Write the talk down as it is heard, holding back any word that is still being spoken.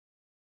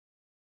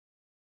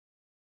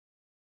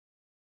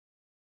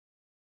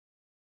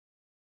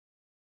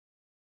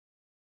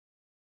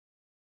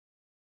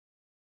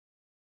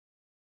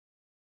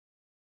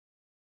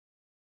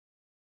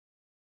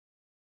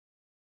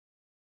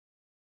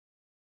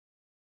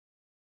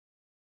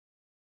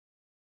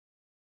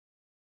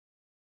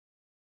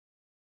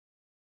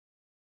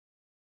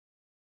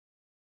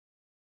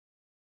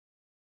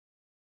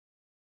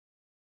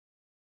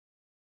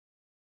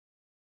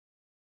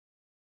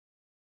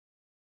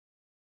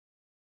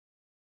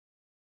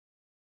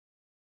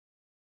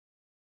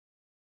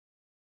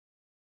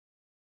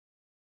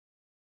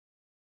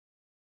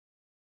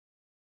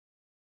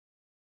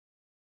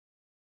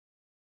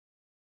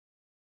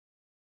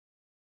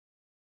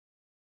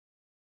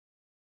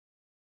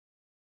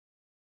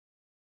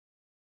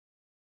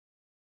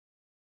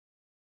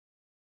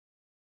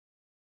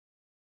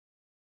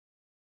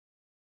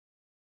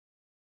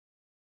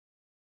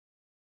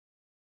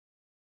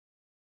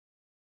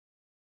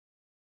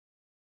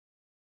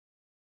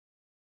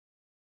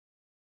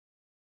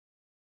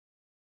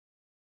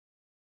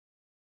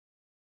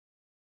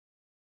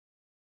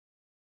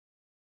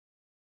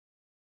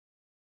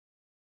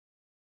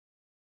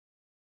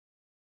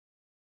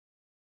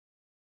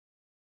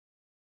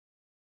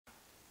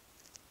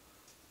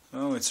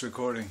Oh, it's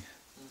recording.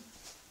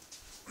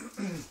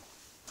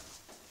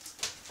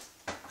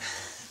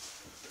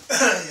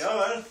 Ja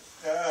vel.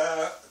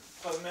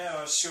 Prøv med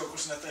å se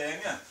hvordan dette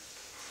henger.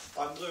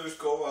 Andre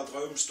utgave av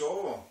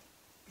Draumstovo.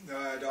 I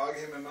dag har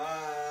vi med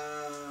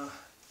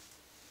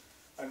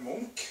en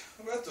munk,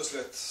 rett og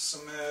slett,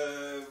 som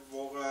har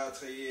vært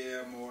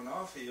 3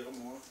 måneder, 4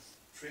 måneder,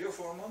 3 or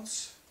 4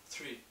 months?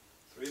 3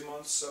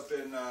 months up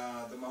in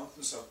the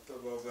mountains up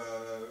above,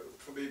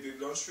 forbi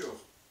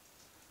Buddhist.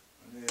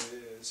 Han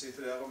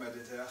sitter der og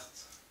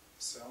meditert.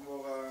 Så han har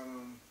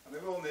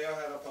vært nede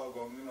her et par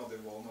ganger når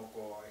det var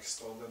noe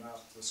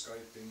ekstraordinært,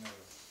 skyping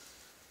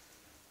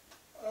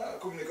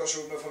og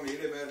kommunikasjon med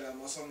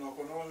familiemedlemmer og sånn. Og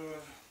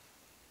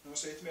nå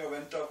sitter vi og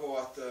venter på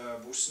at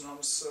bussen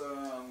hans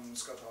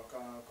skal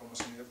komme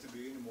seg ned til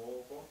byen i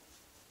morgen.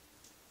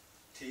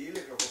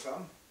 Tidlig klokka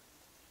 5.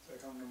 Så jeg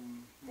kan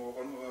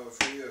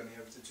morgenflyet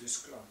ned til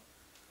Tyskland.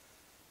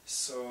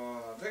 Så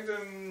jeg tenkte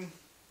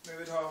vi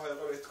vil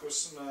høre litt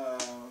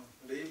hvordan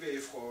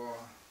livet fra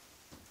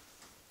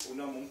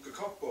under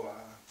munkekappa,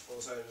 for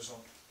å si det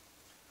sånn.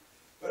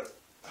 But,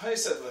 hi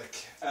Cedric,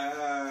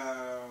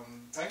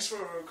 thanks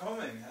for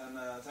coming and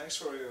thanks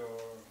for your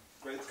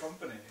great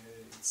company.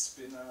 It's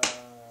been a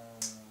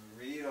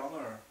real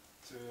honor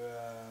to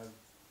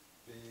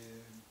be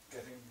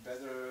getting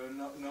better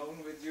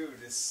known with you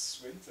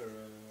this winter,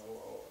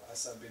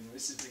 as I've been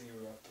visiting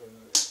you up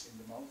in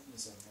the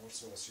mountains, and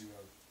also as you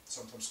have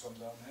sometimes come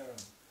down here.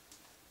 And,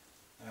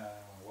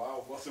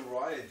 wow, what a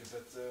ride!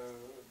 But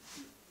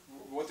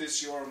what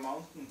is your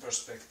mountain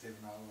perspective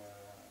now?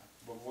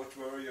 What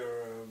were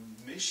your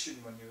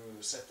mission when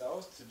you set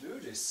out to do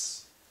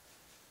this?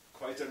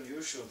 Quite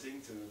unusual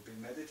thing to be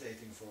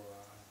meditating for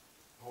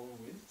a whole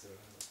winter.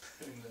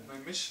 My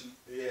mission?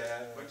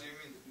 Yeah. What do you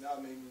mean?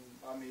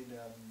 I mean,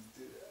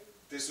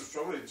 this was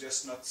probably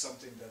just not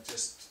something that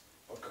just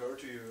occurred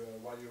to you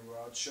while you were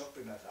out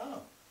shopping. That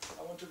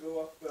I want to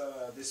go up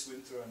this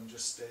winter and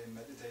just stay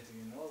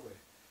meditating in Norway.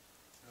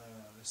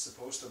 I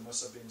suppose there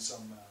must have been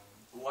some.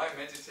 Why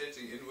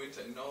meditating in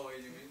winter in Norway,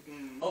 you mean?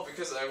 Mm-hmm. Oh,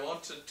 because I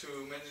wanted to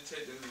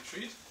meditate in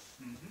retreat.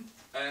 Mm-hmm.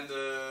 And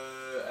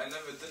I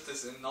never did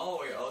this in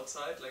Norway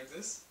outside like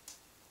this.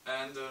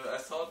 And I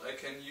thought I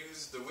can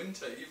use the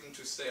winter even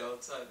to stay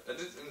outside. I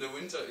did in the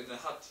winter in a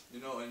hut, you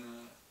know, in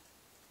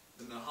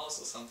a house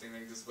or something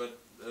like this, but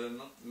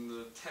not in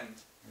the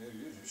tent. Yeah,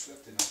 you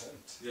slept in a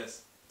tent.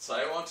 Yes. So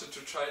I wanted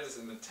to try this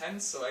in the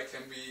tent so I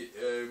can be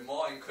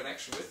more in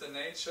connection with the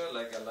nature,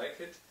 like I like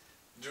it,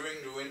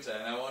 during the winter,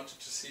 and I wanted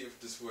to see if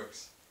this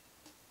works.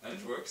 And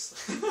it works.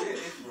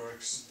 It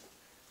works.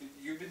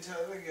 You've been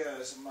telling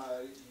us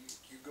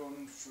you're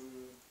going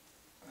through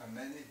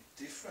many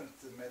different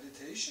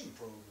meditation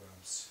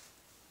programs.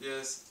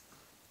 Yes.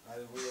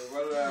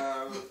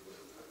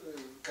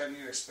 Can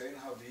you explain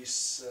how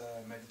these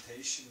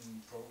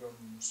meditation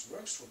programs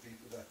works for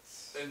people that...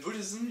 In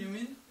Buddhism, you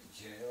mean?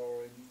 Yeah,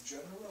 or in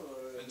general?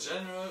 In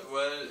general,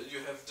 well, you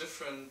have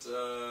different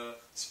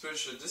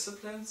spiritual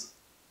disciplines,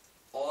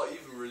 or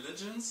even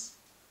religions,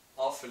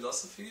 or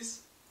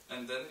philosophies,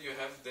 and then you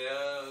have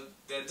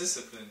their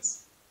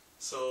disciplines.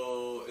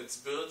 So it's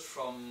built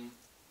from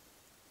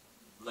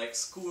like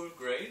school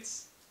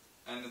grades,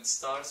 and it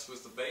starts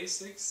with the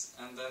basics,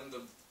 and then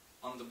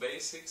on the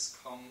basics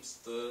comes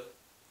the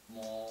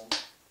more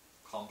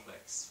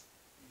complex.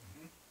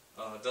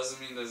 Mm-hmm. Doesn't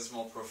mean that it's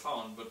more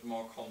profound, but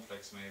more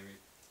complex maybe.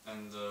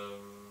 And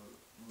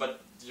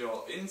but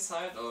your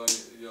insight or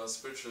your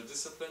spiritual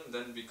discipline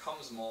then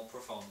becomes more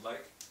profound,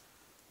 like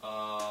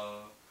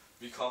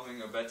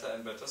becoming a better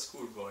and better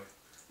schoolboy.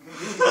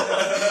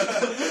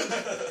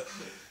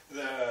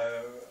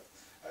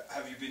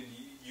 Have you been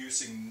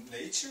using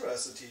nature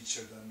as a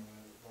teacher then?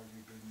 While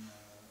you've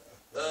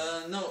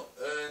been? No,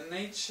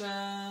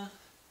 nature.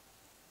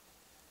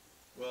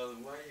 Well,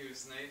 why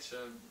use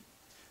nature?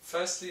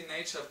 Firstly,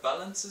 nature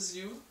balances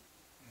you.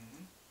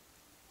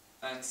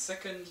 And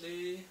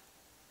secondly,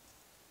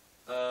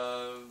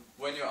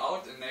 when you're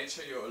out in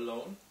nature, you're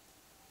alone.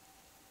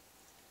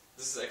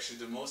 This is actually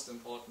the most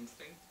important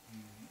thing.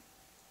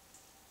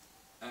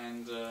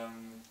 Mm-hmm.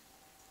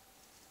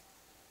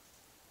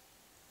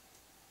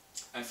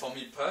 And for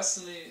me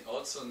personally,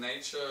 also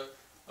nature,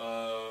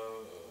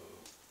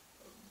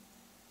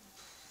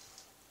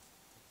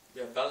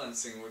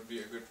 balancing would be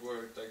a good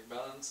word. Like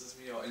balances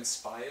me or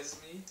inspires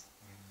me.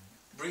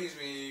 Brings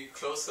me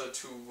closer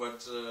to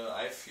what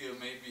I feel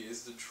maybe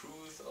is the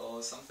truth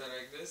or something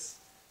like this.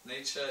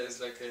 Nature is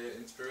like an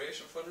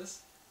inspiration for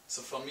this.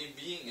 So for me,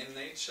 being in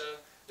nature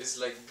is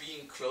like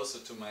being closer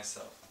to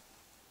myself.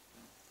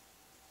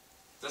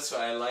 That's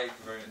why I like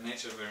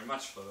nature very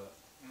much for that.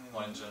 Mm-hmm.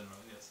 Or in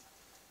general, yes.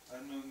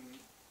 And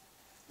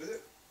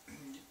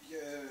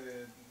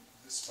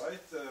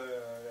despite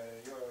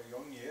your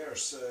young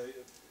years,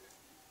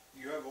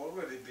 you have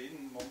already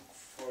been monk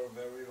for a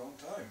very long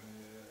time.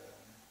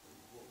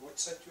 What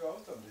set you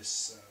out on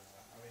this?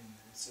 I mean,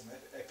 it's an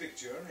epic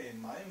journey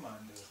in my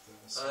mind.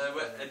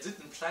 Well, I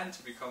didn't plan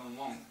to become a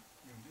monk.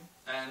 Mm-hmm.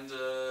 And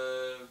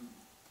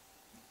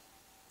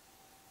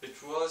it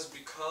was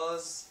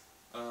because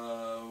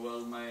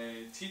Well,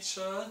 my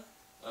teacher,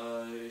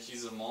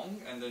 he's a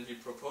monk, and then he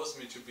proposed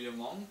me to be a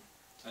monk,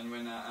 and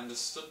when I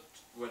understood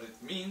what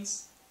it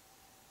means,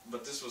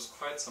 but this was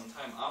quite some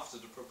time after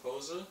the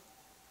proposal,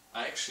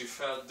 I actually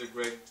felt the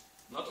great,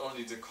 not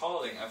only the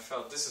calling, I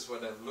felt this is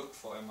what I've looked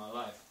for in my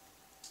life.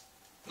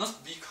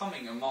 Not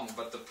becoming a monk,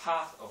 but the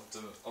path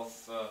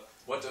of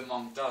what a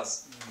monk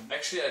does.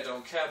 Actually, I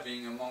don't care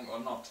being a monk or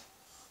not,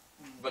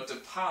 but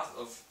the path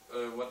of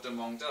what the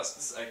monk does,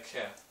 this I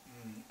care.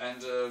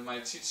 And my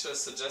teacher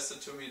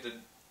suggested to me that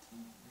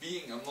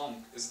being a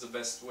monk is the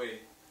best way,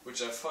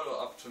 which I follow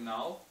up to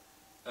now.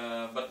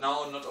 But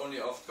now not only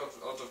out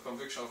of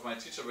conviction of my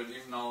teacher, but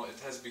even now it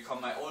has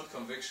become my own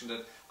conviction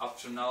that up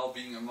to now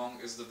being a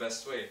monk is the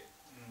best way.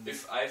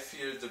 If I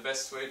feel the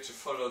best way to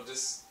follow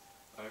this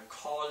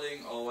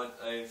calling, or what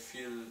I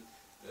feel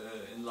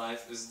in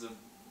life is the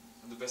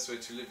best way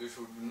to live, if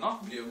I would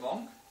not be a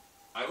monk,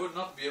 I would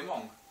not be a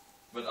monk.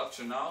 But up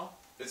to now,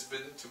 it's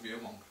been to be a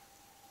monk.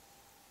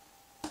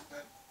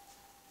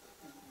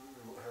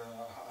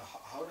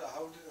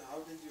 How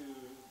did you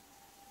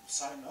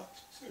sign up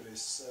to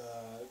this?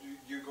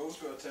 You go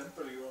to a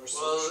temple, you are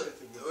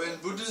associated with in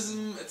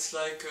Buddhism, it's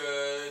like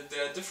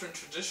there are different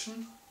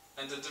traditions,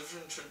 and the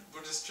different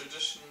Buddhist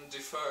traditions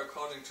differ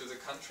according to the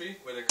country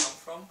where they come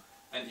from,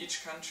 and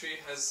each country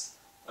has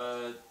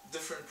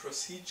different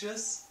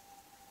procedures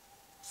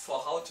for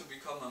how to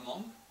become a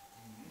monk.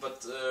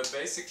 But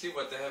basically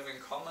what they have in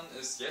common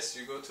is, yes,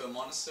 you go to a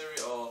monastery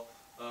or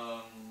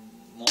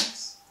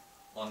monks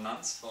or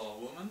nuns for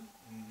women,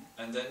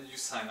 and then you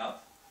sign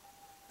up.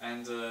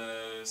 And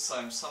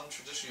some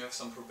tradition you have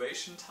some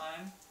probation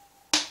time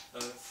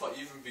for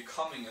even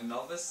becoming a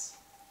novice.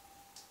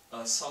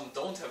 Some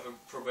don't have a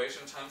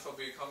probation time for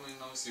becoming a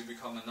novice, you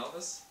become a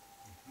novice.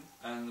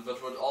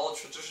 But what all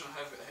traditions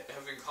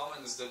have in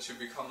common is that you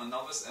become a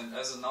novice, and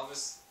as a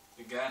novice,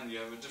 again, you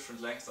have a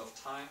different length of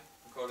time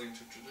according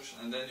to tradition,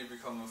 and then you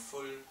become a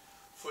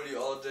fully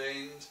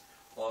ordained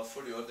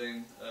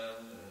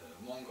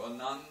monk or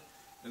nun.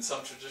 In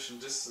some tradition,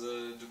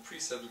 the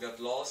precept got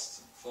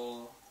lost.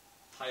 For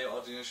higher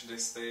ordination, they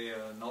stay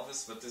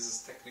novice, but this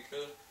is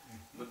technical.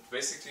 But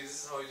basically,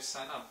 this is how you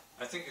sign up.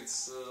 I think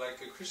it's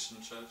like a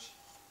Christian church.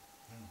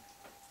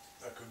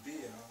 That could be.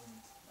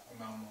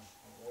 I'm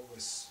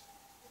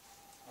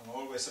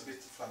always a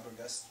bit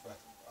flabbergasted, but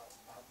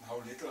how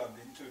little I've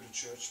been to the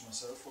church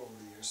myself over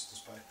the years,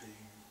 despite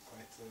being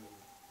quite.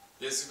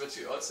 Yes, but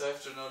you also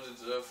have to know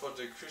that for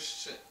the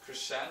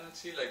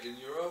Christianity, like in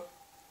Europe,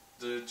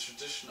 the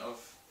tradition of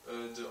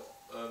the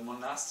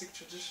monastic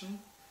tradition,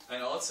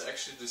 and also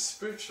actually the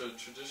spiritual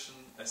tradition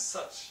as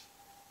such,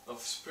 of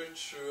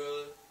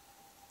spiritual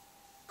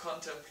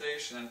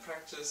contemplation and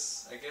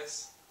practice, I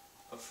guess,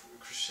 of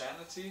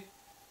Christianity,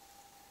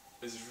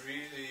 is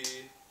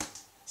really,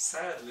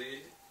 sadly,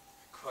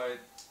 quite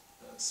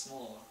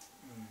small.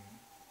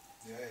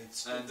 Yeah,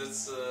 it's and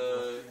it's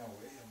away,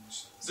 I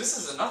must say. This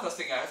is another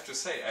thing I have to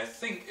say. I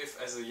think if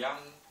as a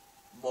young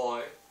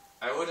boy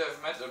I would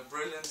have met a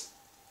brilliant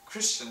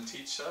Christian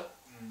teacher,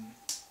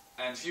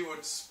 and he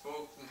would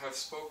have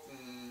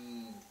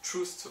spoken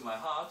truth to my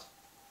heart,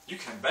 you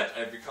can bet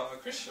I become a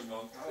Christian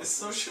monk. It's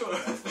so sure.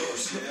 Of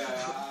course,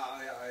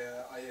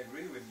 yeah, I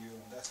agree with you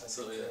on that. I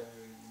think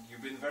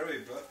you've been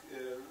very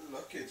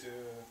lucky to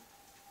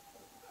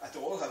at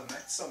all have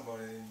met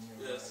somebody in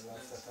your life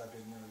that have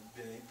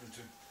been able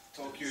to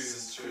talk you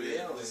clearly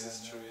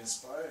and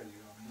inspire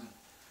you.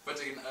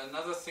 But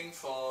another thing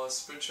for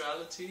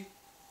spirituality,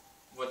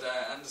 what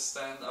I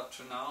understand up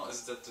to now,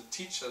 is that the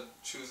teacher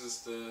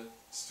chooses the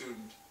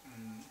student.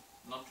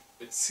 Not.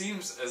 It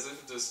seems as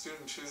if the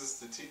student chooses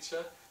the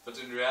teacher, but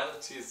in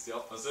reality it's the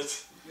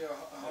opposite. Yeah,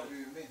 how do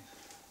you mean?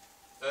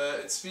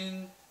 It's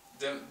mean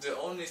the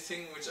only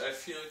thing which I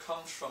feel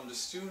comes from the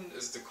student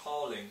is the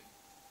calling,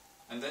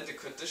 and then the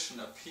condition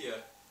appear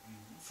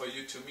for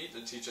you to meet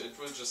a teacher. It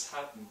will just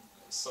happen.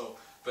 So,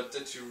 but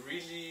that you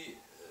really,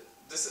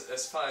 this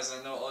as far as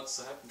I know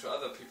also happened to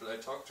other people I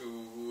talk to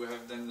who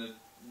have then a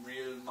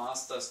real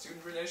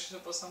master-student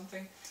relationship or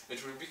something.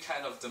 It will be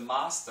kind of the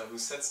master who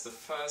sets the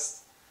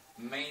first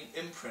main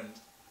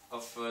imprint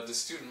of the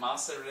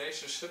student-master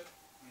relationship.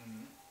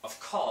 Of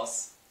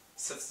course,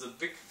 sets the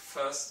big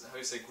first, how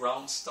you say,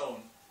 ground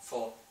stone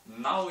for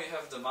now we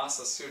have the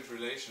master-student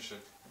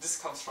relationship. This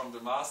comes from the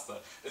master.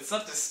 It's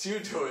not the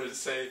student who will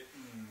say,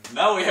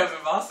 now we have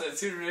a master and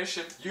student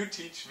relationship, you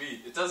teach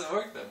me. It doesn't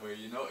work that way,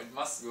 you know, it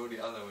must go the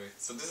other way.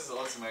 So this is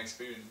also my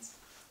experience.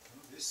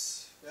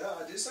 This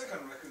I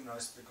can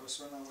recognize, because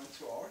when I went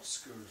to art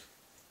school,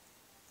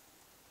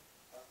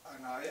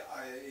 and I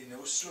in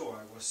Oslo,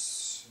 I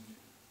was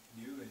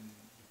new in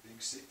the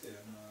big city,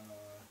 and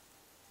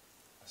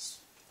I was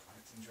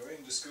quite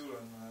enjoying the school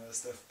and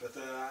stuff, but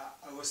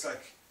I was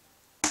like,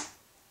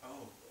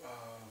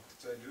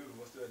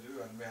 what do I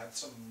do? And we had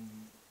some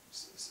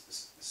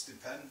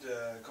stipend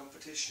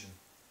competition.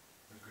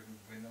 We could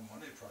win a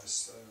money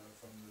prize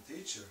from the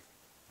teacher,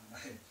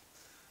 and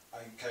I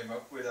came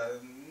up with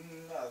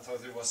I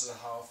thought it was a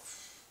half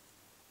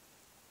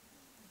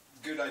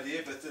good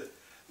idea, but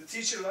the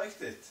teacher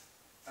liked it.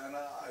 and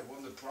I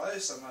won the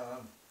prize, and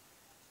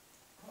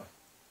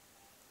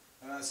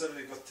and I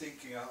suddenly got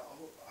thinking,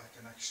 oh, I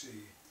can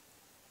actually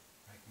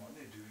make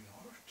money doing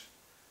art.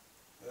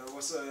 There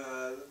was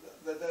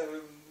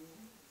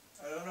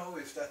I don't know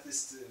if that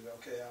is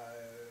okay.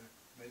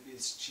 Maybe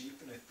it's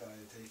cheapen it by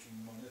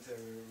taking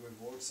monetary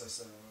rewards as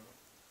a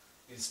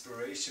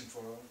inspiration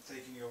for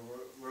taking your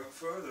work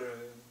further,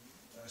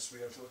 as we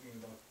are talking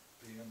about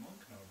being a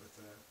monk now. But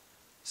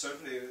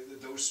certainly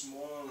those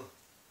small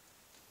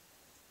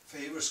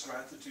favors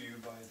granted to you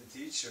by the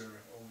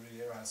teacher over the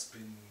year has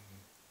been,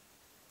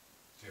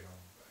 you know,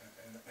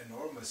 an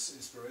enormous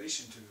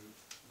inspiration to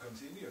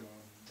continue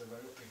on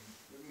developing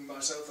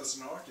myself as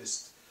an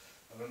artist.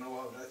 I don't know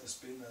how that has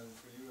been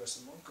for you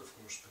as a monk, of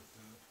course, but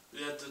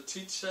yeah, the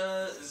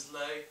teacher is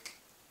like,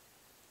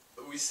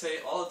 we say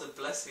all the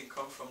blessing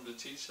come from the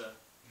teacher,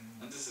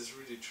 and this is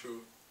really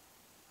true.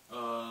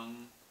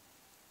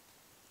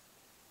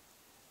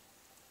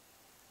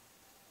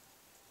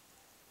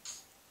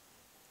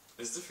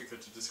 It's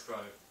difficult to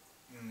describe,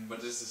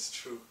 but this is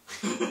true.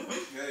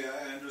 yeah,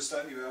 I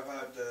understand you have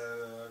had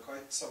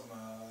quite some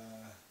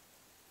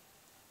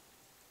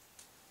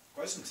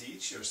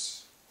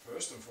teachers.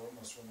 First and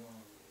foremost, when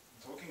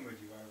talking with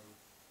you, I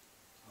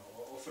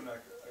often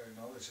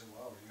acknowledge that,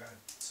 wow, you had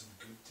some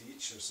good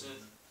teachers.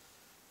 And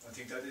I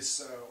think that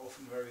is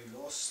often very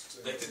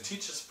lost. Like the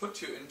teachers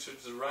put you into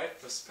the right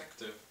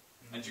perspective,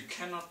 and you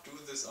cannot do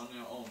this on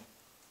your own.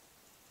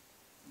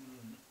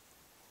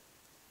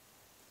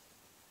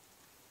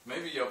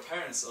 Maybe your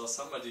parents or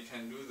somebody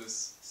can do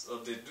this,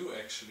 or they do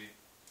actually.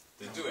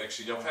 They do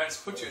actually. Your parents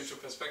put you into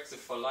perspective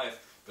for life,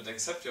 but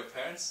except your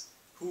parents,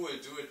 who will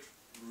do it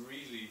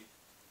really?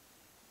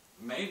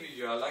 Maybe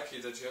you are lucky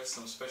that you have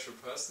some special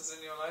persons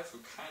in your life who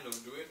kind of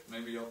do it,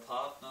 maybe your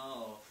partner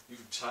or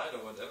even child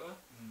or whatever,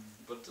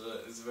 but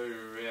it's very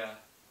rare.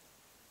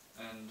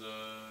 And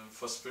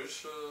for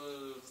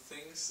spiritual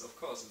things, of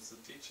course, it's a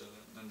teacher,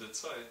 and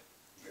that's why.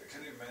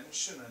 Can you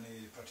mention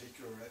any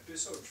particular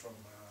episode from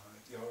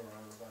your, I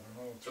don't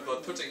know, training?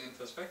 About putting in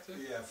perspective?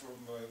 Yeah, from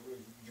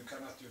you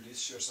cannot do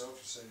this yourself,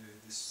 you say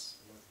this,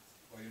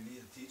 or you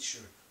need a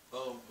teacher.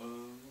 Oh,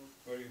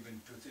 where you've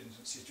been put in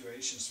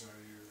situations where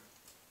you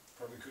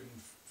probably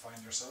couldn't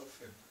find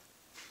yourself in.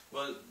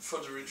 Well, for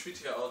the retreat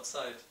here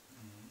outside,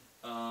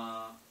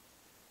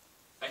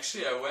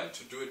 actually I went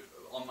to do it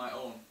on my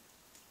own.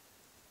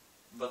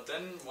 But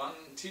then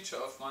one teacher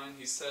of mine,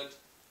 he said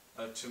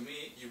to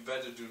me, you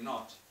better do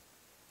not.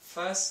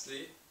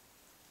 Firstly,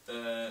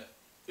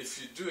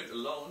 if you do it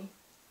alone,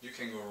 you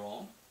can go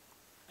wrong.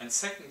 And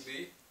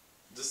secondly,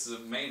 this is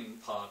the main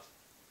part,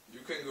 you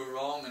can go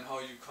wrong in how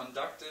you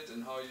conduct it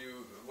and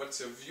what's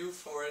your view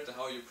for it and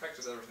how you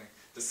practice everything.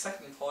 The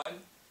second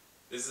point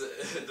is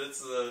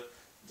that's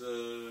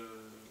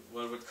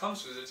what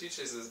comes with the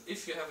teacher is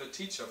if you have a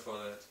teacher for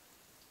that,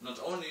 not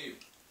only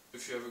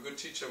if you have a good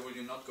teacher will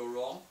you not go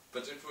wrong,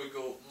 but it will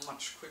go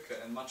much quicker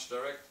and much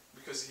direct,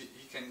 because he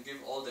can give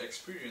all the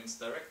experience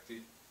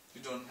directly.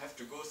 You don't have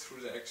to go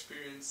through the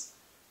experience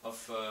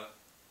of how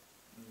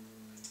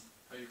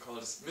you call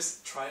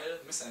this, try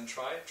and miss.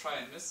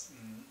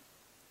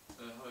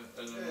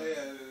 I don't know.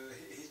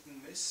 Hit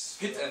and miss.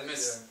 Hit and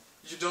miss.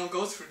 Yeah. You don't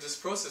go through this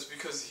process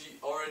because he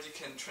already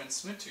can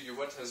transmit to you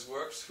what has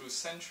worked through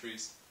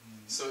centuries.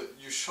 So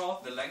you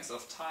short the length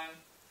of time.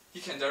 He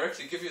can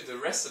directly give you the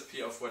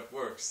recipe of what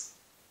works.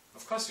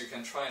 Of course you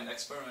can try and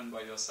experiment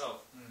by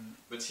yourself,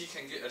 but he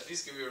can at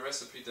least give you a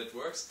recipe that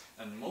works,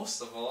 and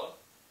most of all,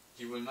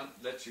 he will not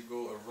let you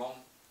go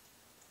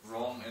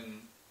wrong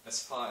in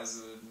as far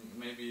as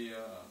maybe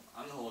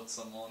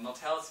unwholesome or not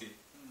healthy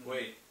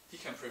way. He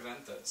can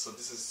prevent that, so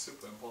this is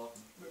super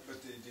important. But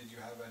did you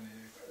have any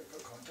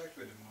contact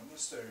with the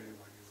monastery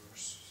while you were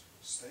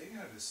staying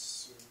at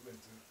this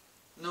winter?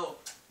 No,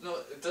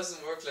 it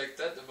doesn't work like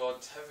that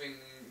about having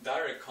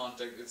direct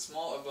contact. It's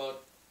more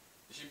about,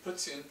 he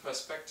puts you in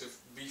perspective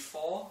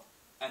before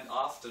and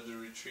after the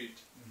retreat.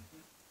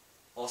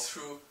 Or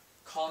through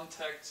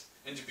contact.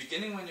 In the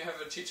beginning when you have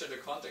a teacher, the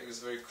contact is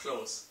very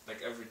close,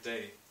 like every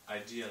day,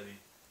 ideally.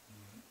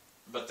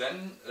 But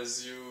then,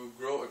 as you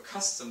grow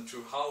accustomed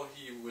to how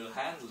he will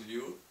handle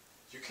you,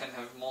 you can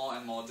have more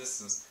and more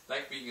distance.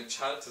 Like being a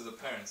child to the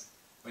parents.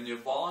 When you're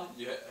born,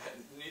 you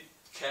need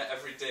care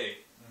every day.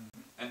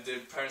 And the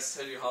parents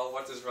tell you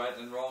what is right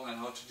and wrong and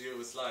how to deal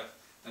with life.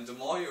 And the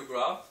more you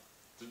grow up,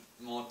 the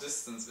more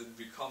distance it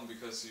becomes,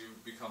 because you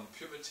become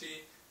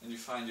puberty and you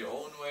find your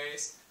own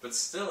ways. But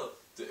still,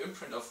 the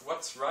imprint of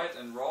what's right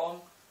and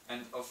wrong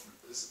and of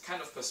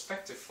kind of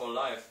perspective for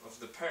life of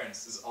the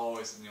parents is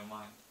always in your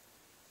mind.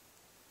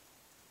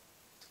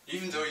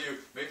 Even though you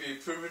maybe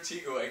puberty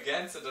go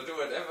against it or do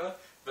whatever,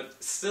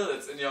 but still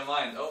it's in your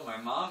mind. Oh, my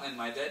mom and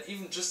my dad,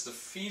 even just the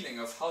feeling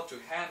of how to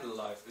handle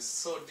life is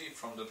so deep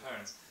from the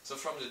parents. So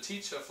from the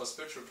teacher for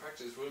spiritual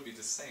practice it will be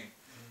the same.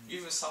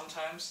 Even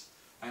sometimes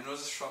I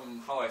notice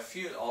from how I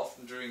feel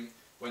often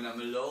when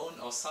I'm alone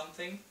or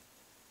something,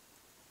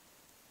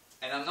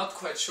 and I'm not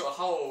quite sure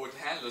how I would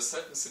handle a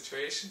certain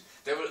situation,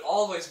 there will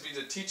always be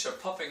the teacher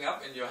popping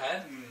up in your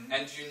head,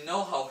 and you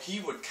know how he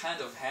would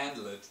kind of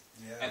handle it.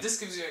 Yeah. And this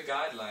gives you a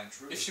guideline.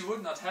 True. If you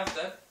would not have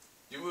that,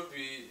 you would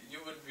be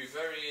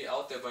very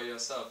out there by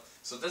yourself.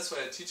 So that's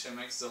why a teacher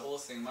makes the whole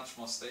thing much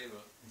more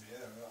stable.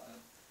 Yeah.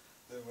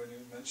 When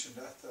you mentioned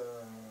that,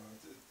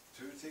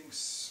 two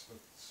things.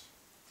 But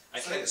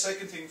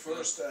second thing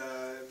first,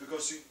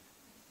 because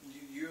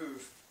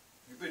you've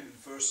been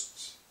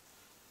first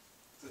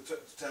to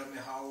tell me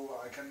how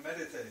I can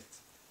meditate,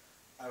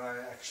 and I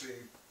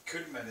actually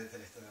could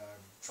meditate.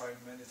 I've tried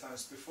many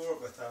times before,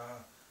 but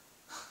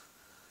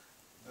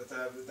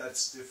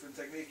that's different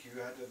technique. You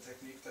had a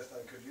technique that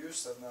I could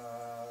use, and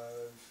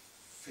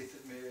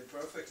fitted me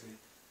perfectly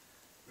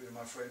with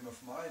my frame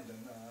of mind.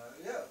 And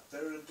yeah,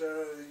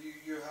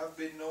 you have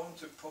been known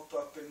to pop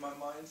up in my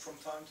mind from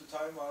time to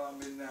time while I've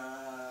been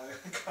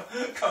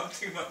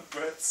counting my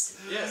breaths.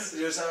 Yes.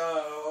 Yes.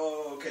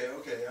 Oh, okay.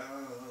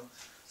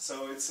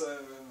 So it's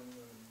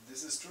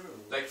this is true.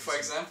 Like for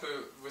example,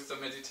 with the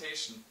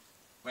meditation,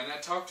 when I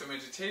talk to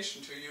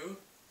meditation to you,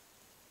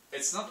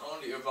 it's not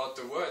only about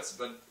the words,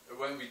 but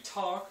when we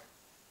talk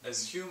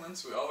as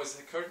humans, we always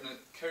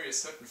carry a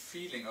certain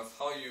feeling of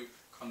how you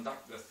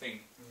conduct the thing,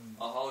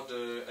 or how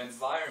the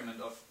environment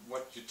of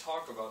what you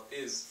talk about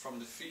is from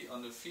the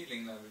on the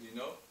feeling level, you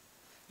know.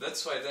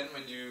 That's why then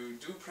when you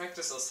do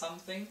practice or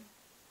something,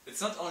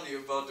 it's not only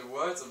about the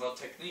words, about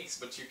techniques,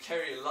 but you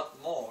carry a lot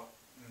more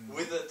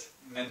with it.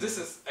 And this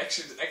is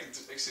actually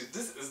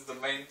this is the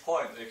main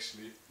point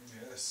actually.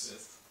 Yes.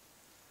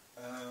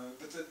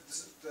 But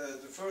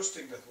the first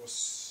thing that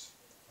was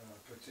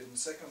put in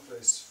second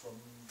place from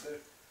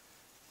there,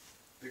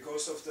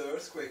 because of the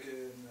earthquake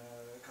in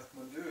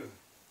Kathmandu,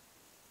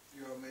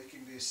 you are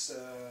making these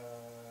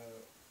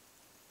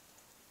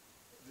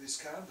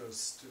candles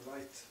to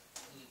light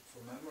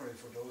for memory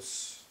for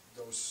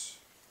those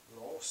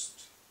lost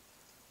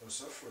or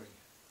suffering.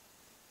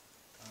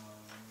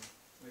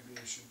 Maybe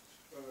you should.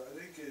 I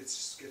think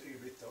it's getting a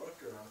bit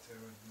darker out here,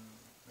 and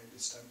maybe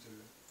it's time to.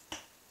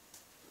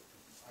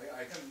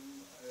 I can.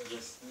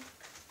 Yes.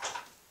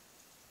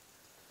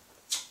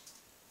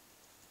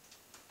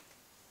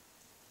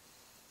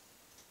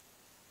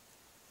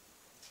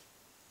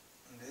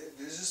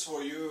 This is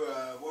for you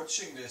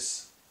watching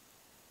this.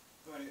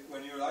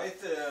 When you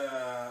light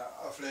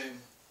a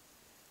flame,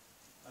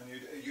 and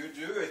you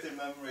do it in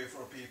memory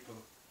for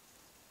people.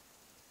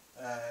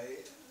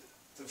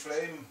 The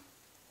flame,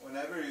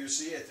 whenever you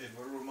see it, it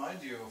will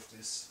remind you of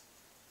this.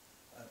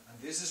 And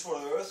this is for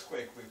the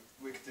earthquake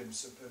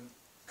victims up in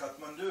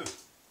Kathmandu,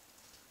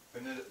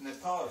 in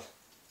Nepal.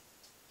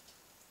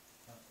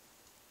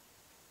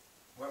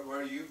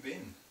 Where you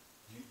been?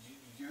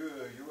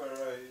 You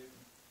were.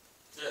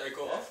 Yeah, I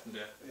go often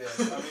there. Yeah,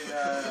 I mean,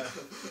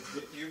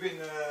 you've been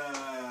a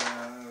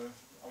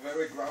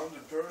very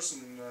grounded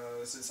person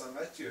since I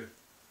met you.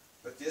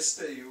 But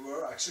yesterday you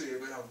were actually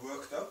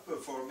worked up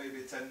for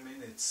maybe 10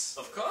 minutes.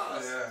 Of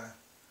course. Yeah.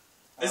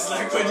 It's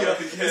like when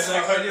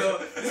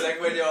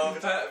when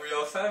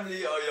your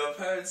family or your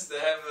parents, they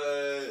have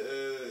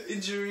a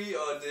injury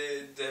or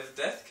they have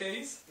death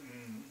case.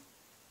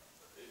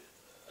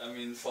 I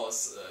mean,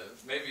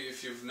 maybe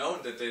if you've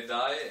known that they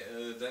die,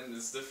 then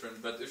it's different.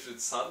 But if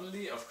it's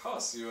suddenly, of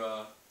course you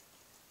are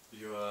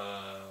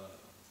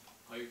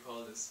how you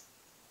call this?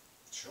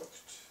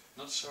 Shocked.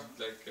 Not shocked,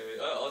 like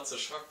also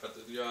shocked, but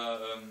you are.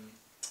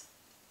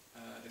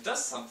 It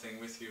does something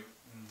with you.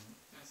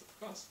 Yes, of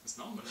course, it's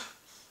normal.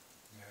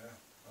 Yeah.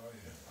 Oh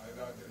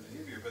yeah. I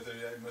believe you, but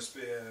it must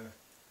be.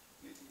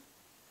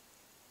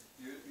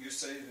 You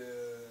say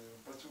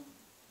but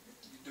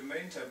the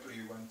main temple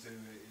you went to,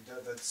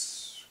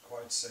 that's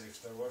quite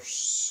safe. There was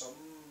some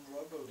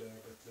rubble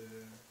there, but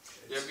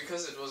yeah,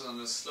 because it was on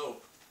a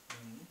slope,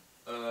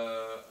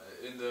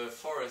 in the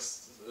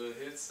forest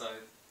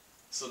hillside,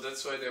 so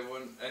that's why they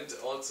won't. And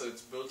also,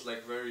 it's built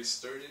like very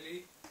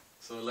sturdily,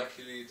 so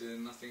luckily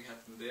nothing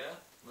happened there.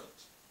 But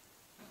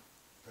yeah.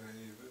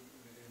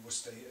 It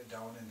was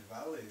down in the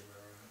valley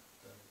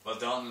Well,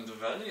 down in the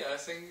valley, I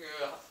think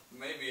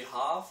maybe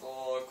half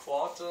or a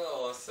quarter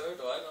or a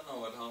third, or I don't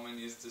know how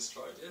many is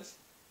destroyed. Yes.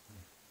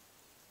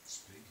 It's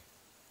big.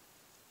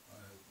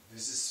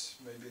 This is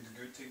maybe the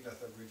good thing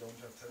that we don't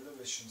have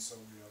television, so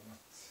we are not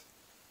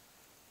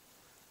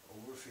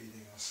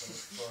overfeeding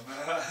ourselves on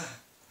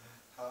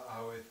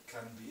how it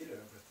can be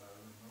there, but I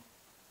don't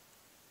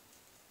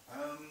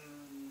know.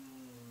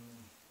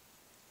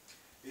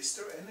 Is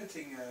there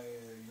anything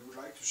you would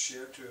like to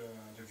share to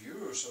the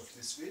viewers of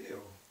this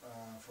video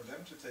for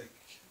them to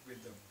take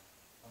with them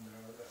on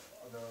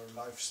their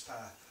life's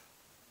path?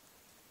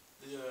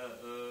 Yeah,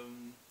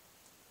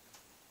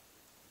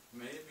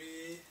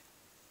 maybe,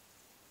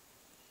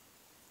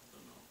 I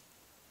don't know,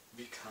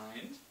 be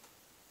kind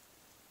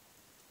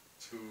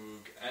to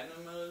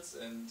animals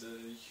and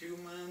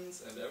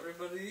humans and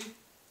everybody.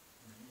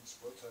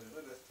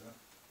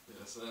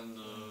 Yes, and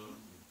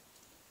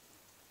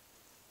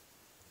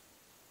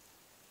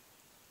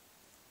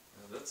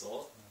yeah, that's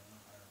all.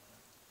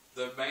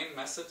 The main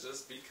message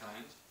is be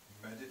kind.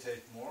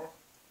 meditate more.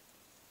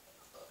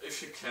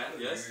 If you can,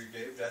 yes. You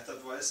gave that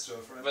advice to a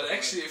friend. But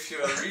actually, if you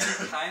are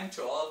really kind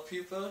to all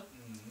people,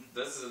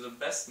 this is the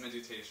best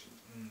meditation.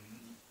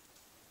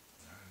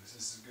 This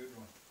is a good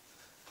one.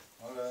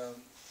 Well,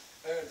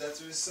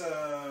 that was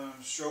a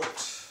short,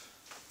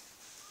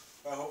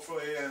 but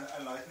hopefully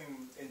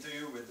enlightening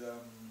interview with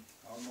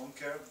our monk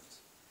here.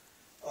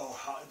 Oh,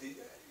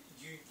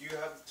 you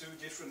have two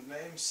different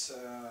names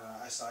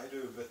as I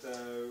do, but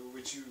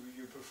which you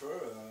prefer?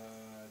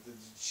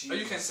 Oh,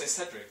 you can say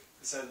Cedric.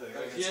 Cedric.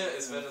 Here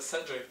is better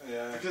Cedric.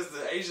 Yeah. Because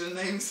the Asian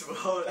names,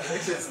 well,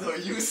 there's no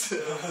use in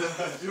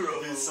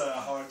Europe. It's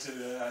hard to...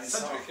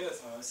 Cedric,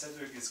 yes.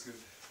 Cedric is good.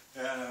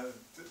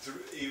 To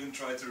even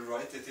try to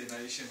write it in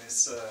Asian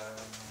is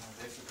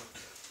difficult.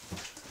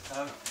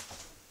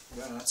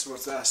 Well, that's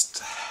what's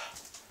asked.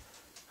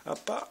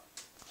 Appa.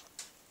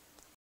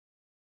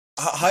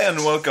 Hi and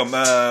welcome.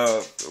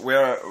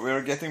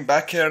 We're getting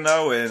back here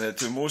now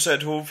to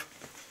Cedric.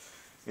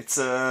 It's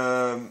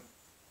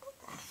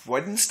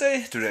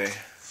Wednesday today,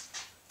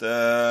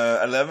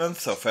 the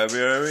 11th of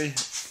February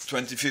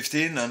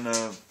 2015, and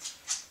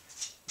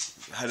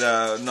had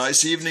a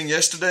nice evening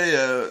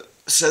yesterday.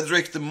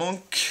 Cedric the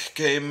monk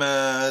came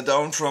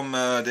down from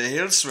the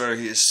hills where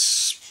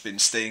he's been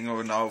staying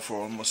over now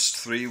for almost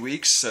 3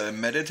 weeks,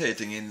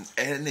 meditating in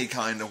any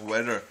kind of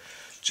weather,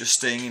 just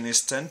staying in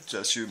his tent,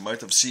 as you might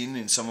have seen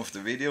in some of the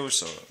videos,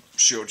 so I'm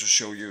sure to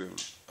show you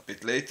a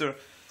bit later.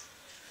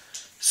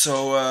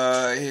 So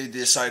he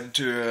decided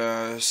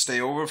to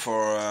stay over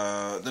for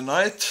the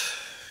night,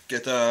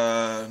 get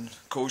a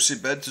cozy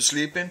bed to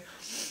sleep in,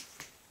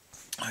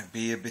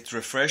 be a bit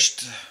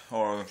refreshed,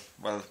 or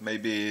well,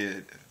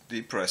 maybe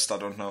depressed, I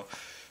don't know.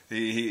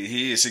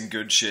 He is in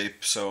good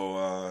shape,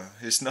 so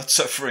he's not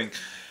suffering.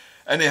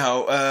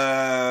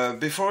 Anyhow,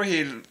 before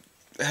he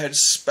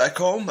heads back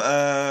home,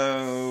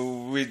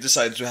 we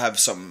decided to have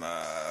some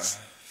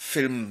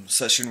film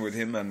session with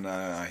him, and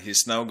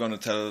he's now gonna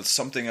tell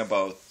something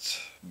about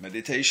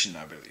meditation,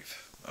 I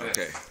believe.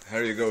 Okay,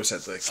 here you go,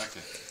 Cedric. Okay.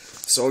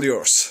 It's all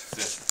yours.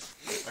 Yes.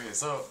 Okay,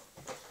 so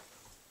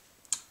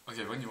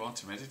when you want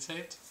to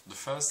meditate, the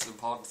first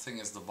important thing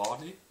is the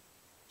body.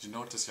 You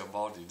notice your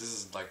body. This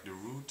is like the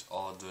root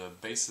or the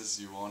basis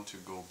you want to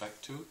go back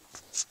to,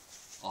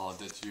 or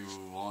that you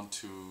want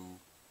to,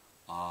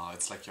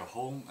 it's like your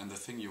home and the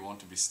thing you want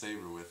to be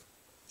stable with.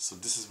 So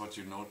this is what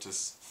you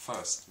notice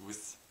first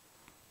with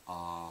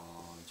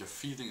your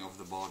feeling of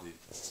the body.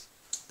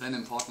 Then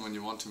important, when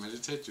you want to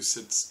meditate, you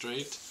sit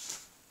straight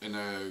in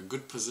a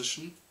good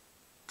position,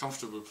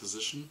 comfortable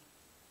position,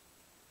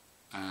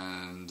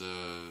 and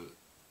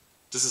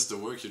this is the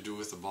work you do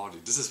with the body.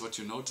 This is what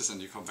you notice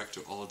and you come back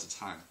to all the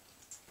time.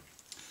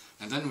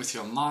 And then with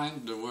your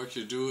mind, the work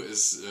you do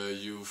is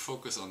you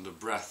focus on the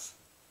breath.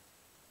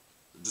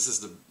 This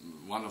is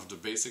one of the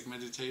basic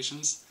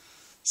meditations.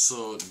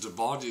 So the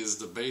body is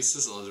the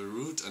basis or the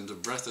root, and the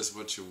breath is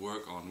what you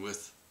work on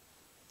with.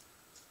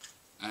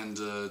 And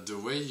the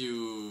way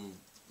you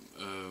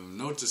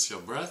notice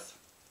your breath,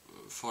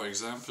 for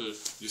example,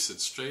 you sit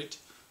straight,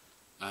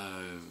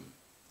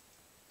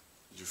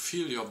 you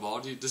feel your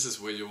body, this is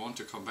where you want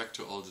to come back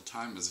to all the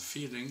time as a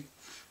feeling,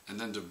 and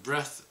then the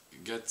breath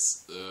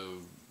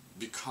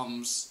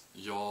becomes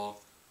your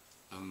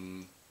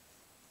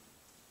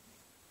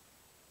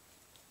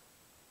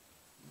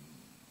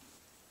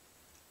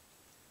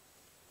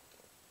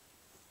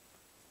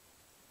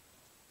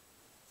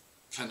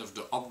kind of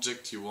the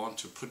object you want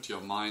to put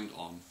your mind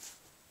on.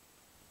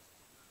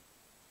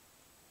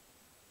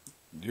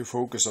 You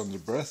focus on the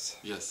breath?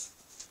 Yes.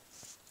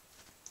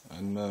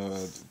 And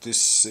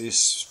this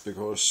is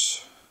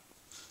because...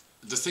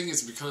 The thing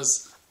is,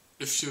 because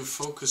if you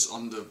focus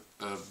on the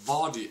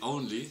body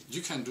only,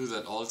 you can do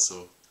that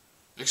also.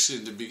 Actually,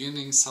 in the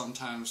beginning,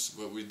 sometimes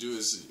what we do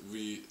is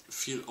we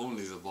feel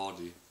only the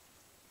body.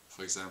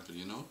 For example,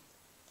 you know?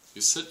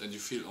 You sit and you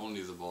feel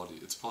only the body.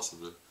 It's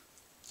possible.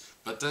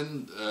 But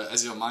then,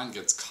 as your mind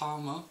gets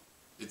calmer,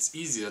 it's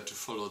easier to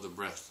follow the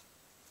breath.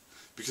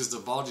 Because the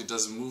body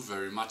doesn't move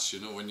very much, you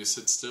know? When you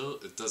sit still,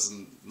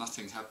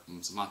 nothing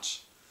happens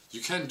much. You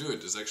can do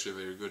it, it's actually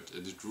very good,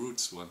 and it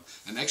roots one.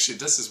 And actually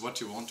this is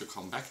what you want to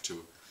come back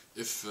to.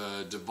 If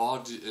the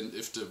body, and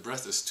if the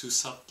breath is too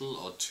subtle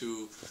or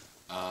too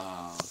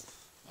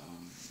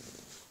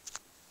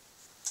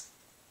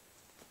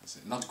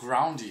not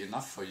groundy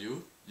enough for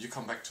you, you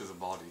come back to the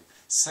body.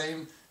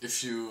 Same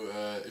if you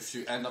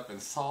end up in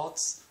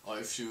thoughts, or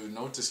if you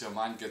notice your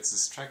mind gets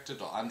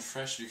distracted or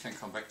unfresh, you can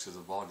come back to the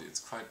body. It's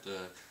quite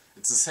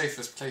it's the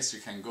safest place you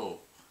can go.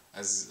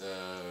 As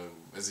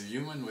a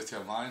human with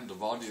your mind, the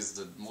body is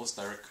the most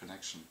direct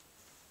connection.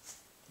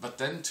 But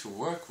then to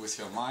work with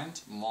your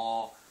mind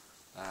more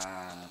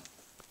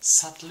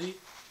subtly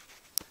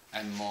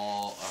and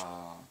more,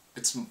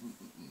 it's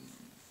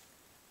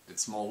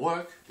more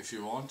work, if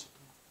you want.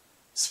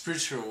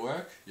 Spiritual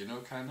work, you know,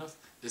 kind of,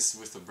 is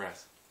with the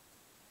breath.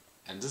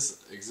 And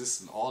this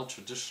exists in all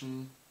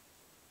tradition,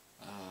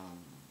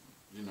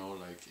 you know,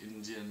 like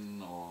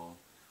Indian or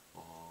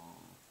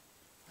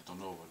I don't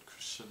know what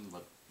Christian,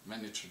 but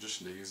many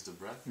traditions they use the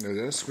breath. Yeah,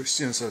 there's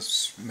Christians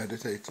that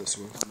meditate as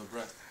well. On the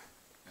breath.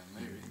 Yeah,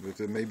 maybe.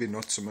 But maybe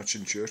not so much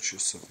in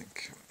churches, I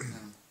think.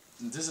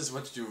 This is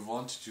what you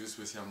want to use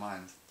with your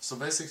mind. So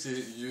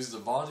basically, you use the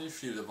body,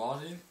 feel the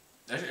body.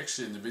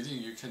 Actually, in the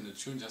beginning, you can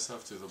attune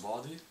yourself to the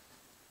body.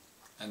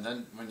 And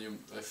then when you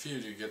feel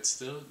you get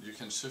still, you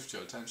can shift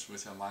your attention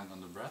with your mind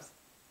on the breath.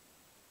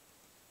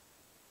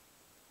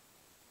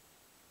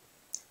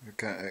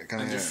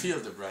 Can you feel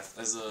the breath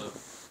as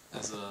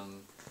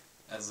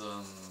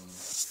a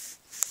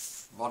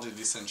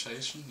bodily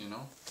sensation, you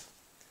know.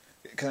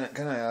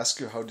 Can I ask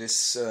you how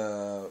this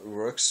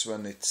works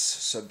when it's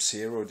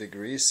sub-0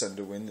 degrees and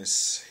the wind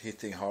is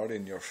hitting hard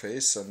in your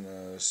face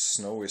and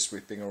snow is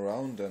whipping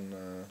around and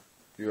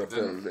you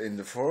are in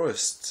the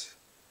forest?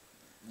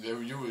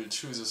 You will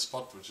choose a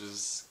spot which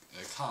is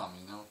calm,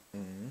 you know.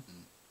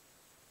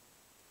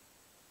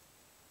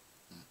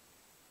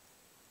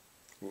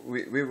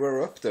 We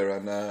were up there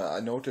and I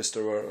noticed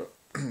there were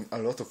a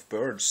lot of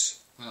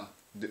birds. Yeah.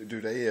 Do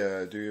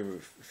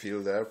you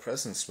feel their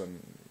presence when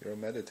you're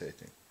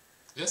meditating?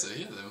 Yes, I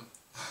hear them.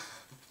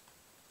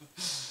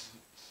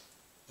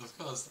 Of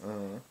course.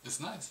 It's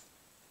nice.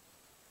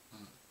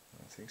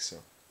 I think so.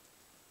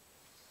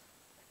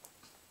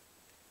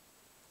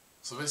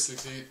 So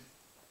basically,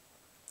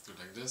 do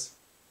like this,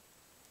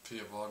 feel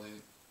your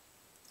body,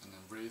 and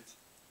then breathe.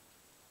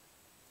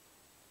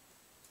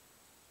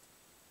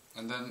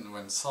 And then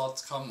when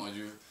thoughts come, or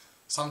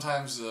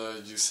sometimes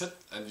you sit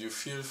and you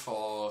feel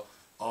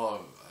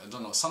or I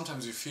don't know,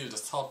 sometimes you feel the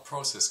thought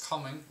process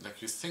coming,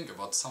 like you think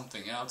about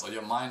something else, or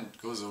your mind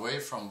goes away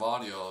from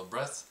body or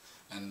breath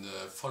and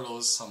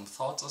follows some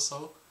thoughts or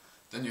so,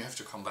 then you have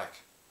to come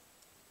back.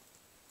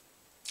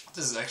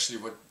 This is actually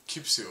what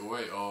keeps you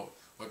away, or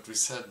what we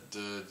said,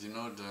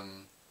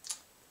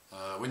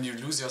 when you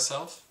lose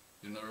yourself,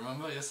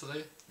 remember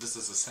yesterday? This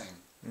is the same.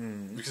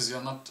 Because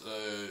you're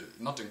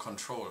not in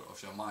control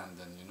of your mind,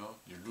 then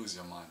you lose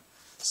your mind.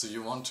 So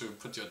you want to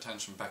put your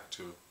attention back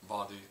to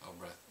body or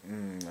breath.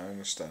 I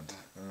understand.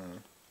 Yeah.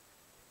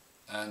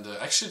 And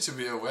actually, to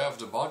be aware of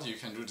the body, you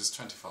can do this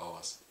 24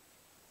 hours,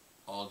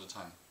 all the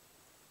time.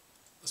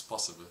 It's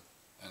possible,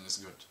 and it's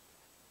good.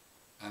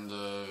 And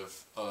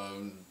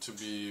to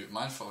be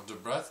mindful of the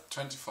breath,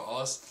 24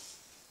 hours.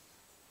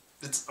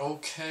 It's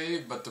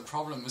okay, but the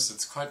problem is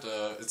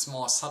it's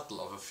more subtle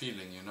of a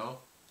feeling,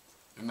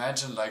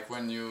 Imagine like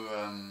when you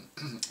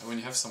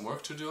have some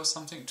work to do or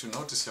something, to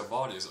notice your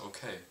body is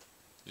okay,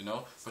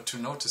 but to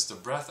notice the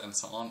breath and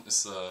so on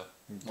is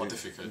more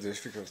difficult.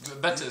 The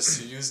better is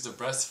to use the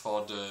breath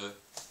for the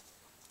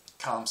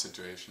calm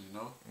situation,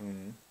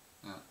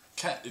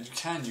 Yeah. You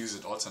can use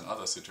it also in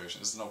other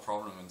situations, it's no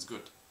problem and it's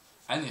good.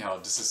 Anyhow,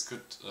 this is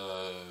good,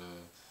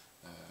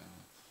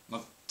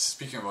 not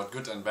speaking about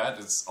good and bad,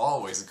 it's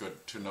always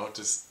good to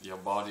notice your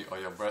body or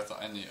your breath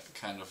or any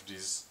kind of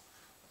these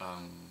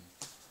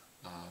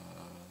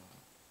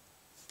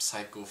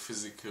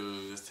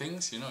psychophysical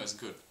things, it's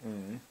good.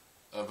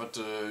 But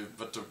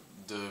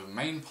the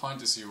main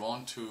point is you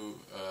want to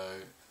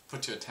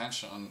put your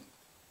attention on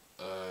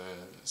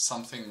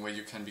something where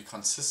you can be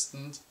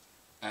consistent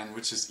and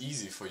which is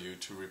easy for you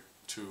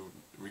to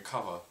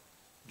recover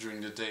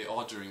during the day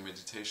or during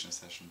meditation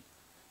session.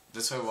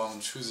 That's why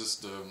one chooses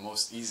the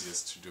most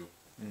easiest to do.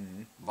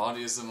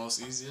 Body is the most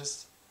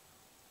easiest,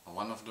 or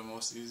one of the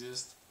most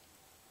easiest.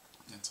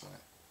 That's why.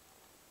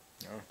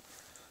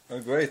 Oh,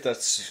 great,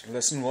 that's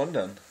lesson 1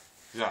 then.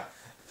 Yeah.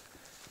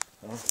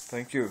 Oh,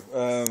 thank you.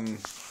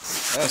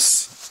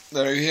 Yes,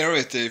 there you hear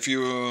it. If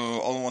you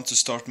all want to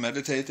start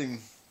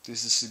meditating,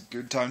 this is a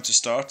good time to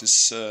start.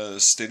 This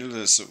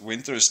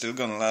winter is still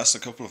gonna last a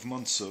couple of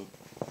months, so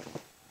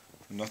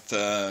not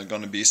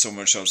gonna be so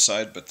much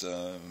outside, but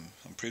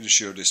I'm pretty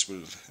sure this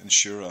will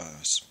ensure a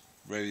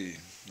very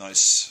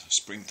nice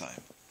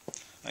springtime.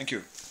 Thank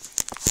you.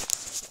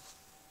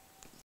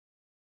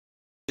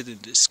 In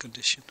this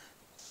condition.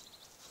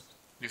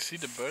 You see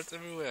the birds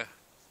everywhere?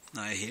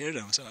 I hear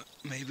them, so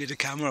maybe the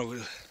camera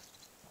will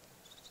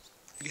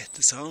get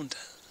the sound.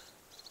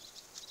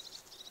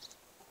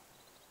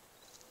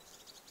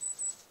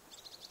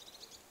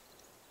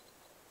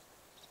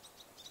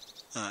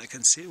 I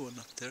can see one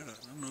up there. I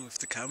don't know if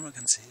the camera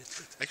can see it.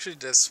 But Actually,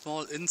 there's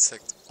small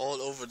insects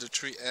all over the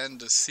tree and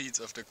the seeds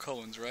of the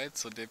cones, right?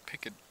 So they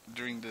pick it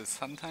during the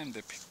sun time,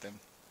 they pick them.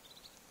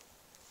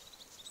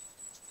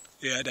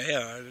 yeah,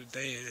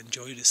 they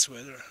enjoy this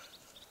weather.